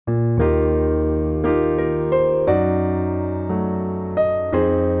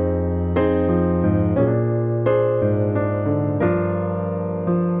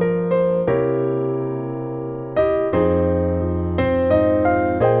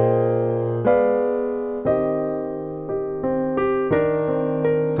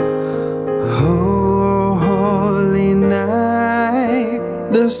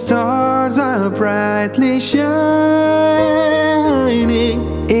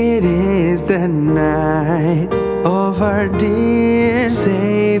is the night of our dear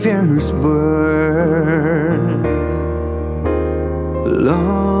Savior's birth.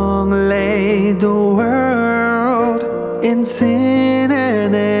 Long lay the world in sin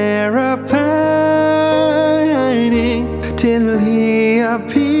and error pining, till He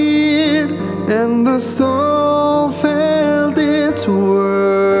appeared and the soul felt its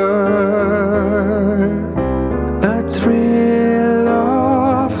worth. A thrill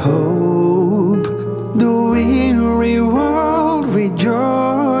of hope, the weary world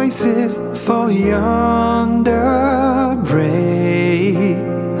rejoices, for yonder break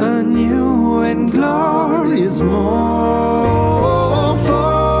a new and glorious morn.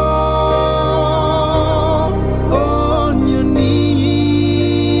 Fall on your knees,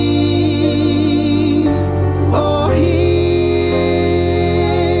 oh, hear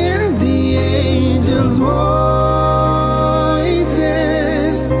the angels' voices.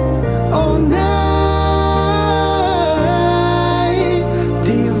 Oh, night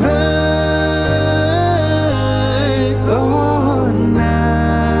divine, oh, night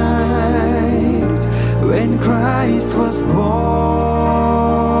when Christ was born.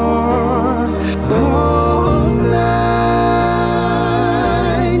 Oh, night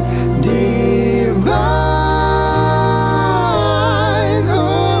divine,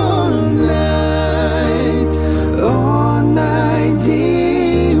 oh, night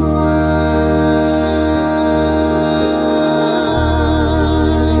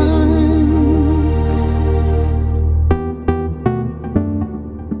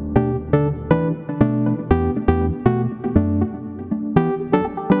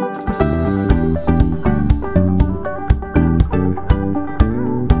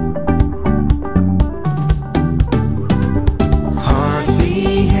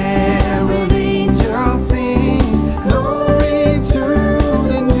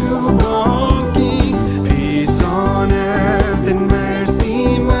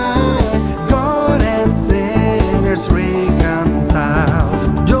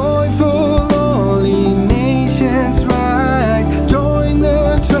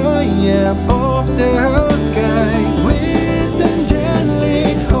of the sky, with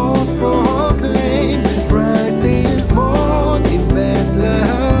angelic hosts proclaim, Christ is born in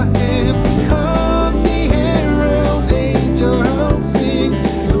Bethlehem. Hark the herald angels sing,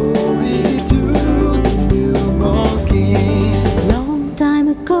 glory to the newborn King. Long time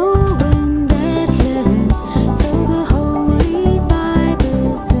ago in Bethlehem, so the Holy Bible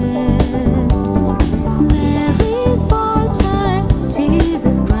said, Mary's boy child,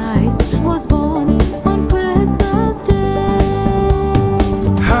 Jesus Christ, was born on Christmas Day.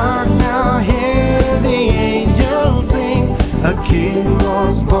 Hark now, hear the angels sing, a King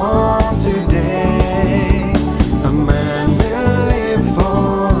was born today. A man will live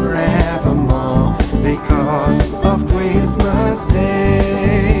forevermore because of Christmas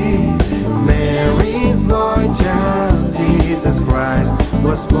Day. Mary's boy child, Jesus Christ,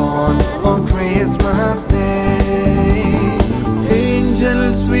 was born on Christmas Day.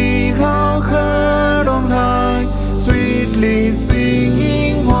 Angels we have heard on high, sweetly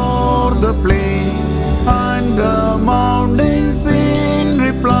singing o'er the plains, and the mountains in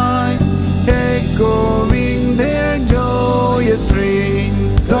reply, echoing their joyous strain.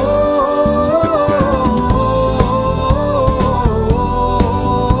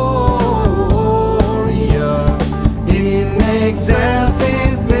 Gloria in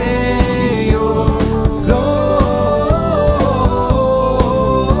excelsis Deo.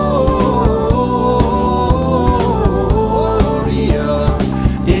 Gloria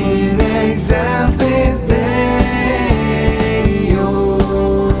in excelsis Deo.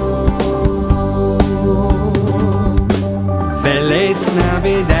 Feliz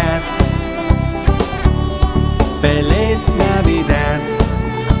Navidad, Feliz